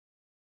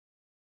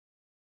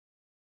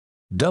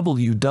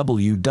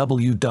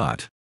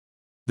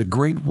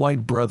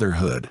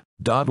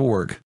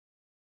www.thegreatwhitebrotherhood.org.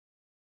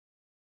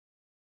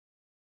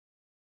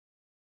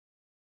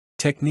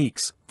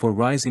 Techniques for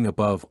rising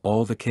above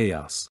all the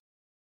chaos.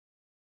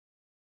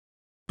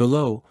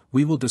 Below,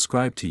 we will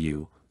describe to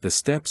you the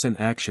steps and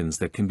actions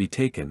that can be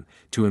taken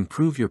to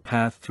improve your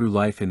path through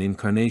life in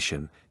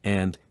incarnation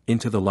and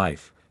into the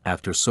life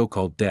after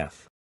so-called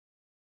death.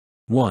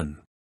 1.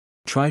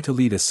 Try to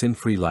lead a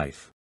sin-free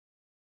life.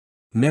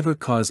 Never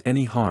cause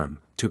any harm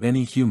to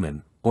any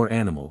human or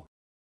animal.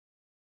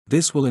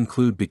 This will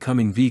include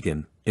becoming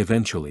vegan,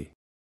 eventually.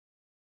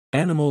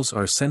 Animals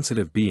are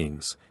sensitive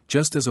beings,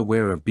 just as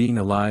aware of being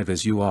alive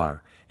as you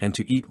are, and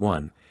to eat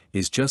one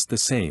is just the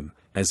same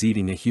as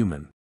eating a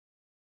human.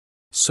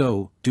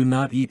 So, do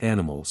not eat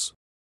animals.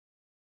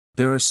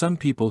 There are some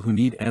people who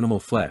need animal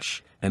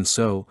flesh, and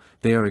so,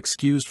 they are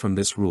excused from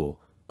this rule,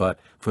 but,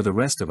 for the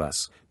rest of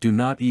us, do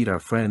not eat our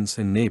friends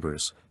and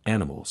neighbors,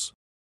 animals.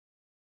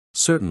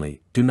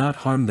 Certainly, do not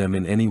harm them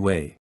in any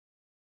way.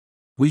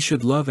 We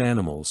should love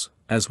animals,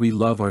 as we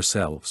love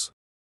ourselves.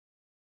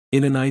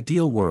 In an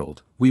ideal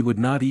world, we would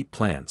not eat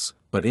plants,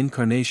 but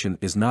incarnation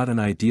is not an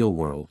ideal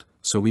world,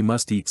 so we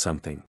must eat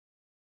something.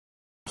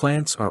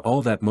 Plants are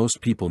all that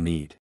most people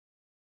need.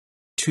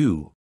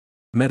 2.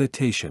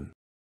 Meditation.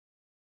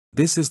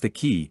 This is the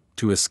key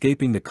to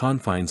escaping the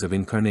confines of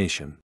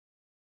incarnation.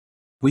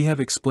 We have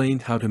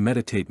explained how to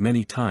meditate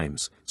many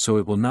times, so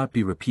it will not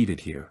be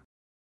repeated here.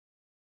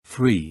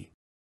 3.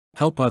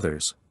 Help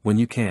others, when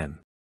you can.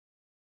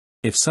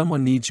 If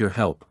someone needs your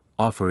help,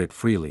 offer it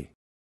freely.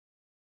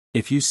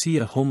 If you see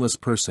a homeless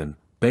person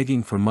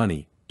begging for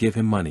money, give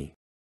him money.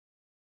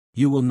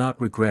 You will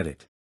not regret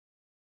it.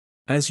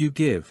 As you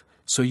give,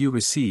 so you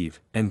receive,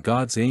 and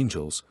God's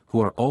angels,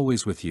 who are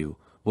always with you,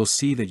 will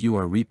see that you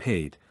are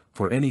repaid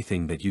for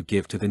anything that you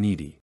give to the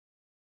needy.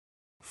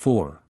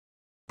 4.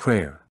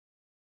 Prayer.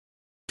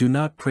 Do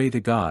not pray to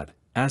God,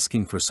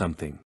 asking for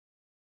something.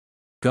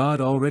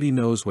 God already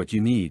knows what you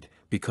need,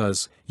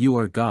 because you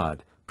are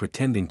God,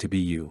 pretending to be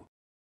you.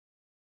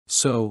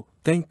 So,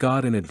 thank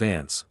God in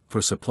advance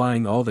for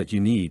supplying all that you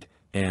need,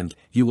 and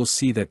you will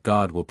see that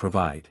God will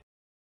provide.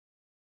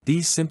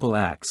 These simple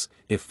acts,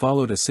 if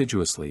followed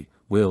assiduously,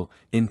 will,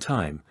 in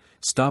time,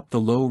 stop the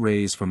low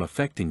rays from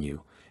affecting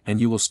you,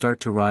 and you will start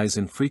to rise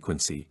in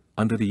frequency,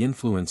 under the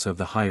influence of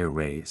the higher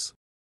rays.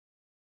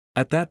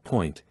 At that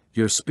point,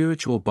 your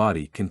spiritual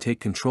body can take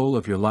control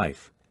of your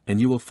life, and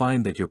you will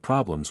find that your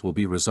problems will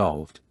be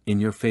resolved, in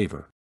your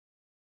favor.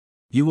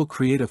 You will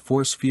create a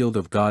force field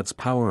of God's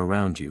power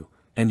around you,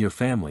 and your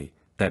family,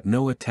 that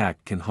no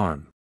attack can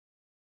harm.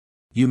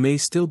 You may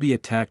still be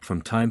attacked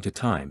from time to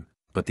time,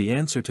 but the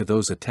answer to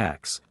those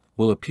attacks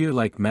will appear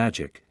like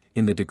magic,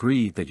 in the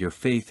degree that your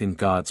faith in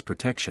God's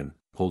protection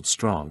holds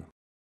strong.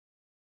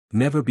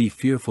 Never be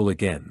fearful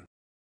again.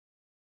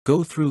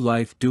 Go through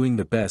life doing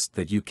the best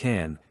that you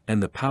can,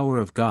 and the power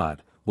of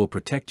God will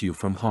protect you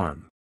from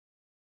harm.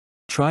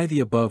 Try the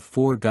above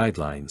 4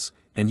 guidelines,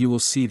 and you will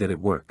see that it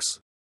works.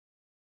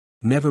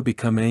 Never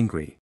become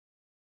angry.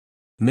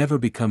 Never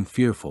become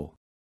fearful.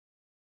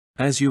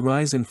 As you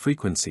rise in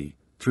frequency,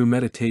 through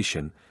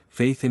meditation,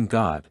 faith in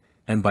God,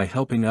 and by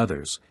helping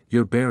others,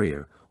 your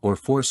barrier, or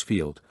force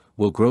field,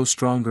 will grow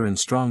stronger and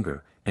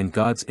stronger, and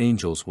God's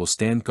angels will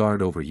stand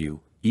guard over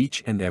you,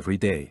 each and every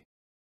day.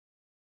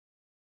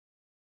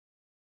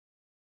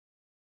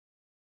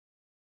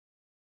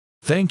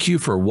 Thank you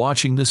for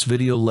watching this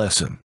video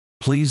lesson.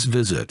 Please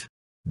visit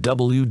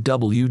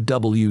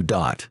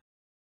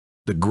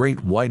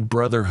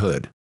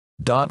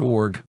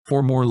www.thegreatwhitebrotherhood.org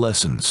for more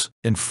lessons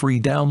and free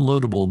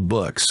downloadable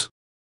books.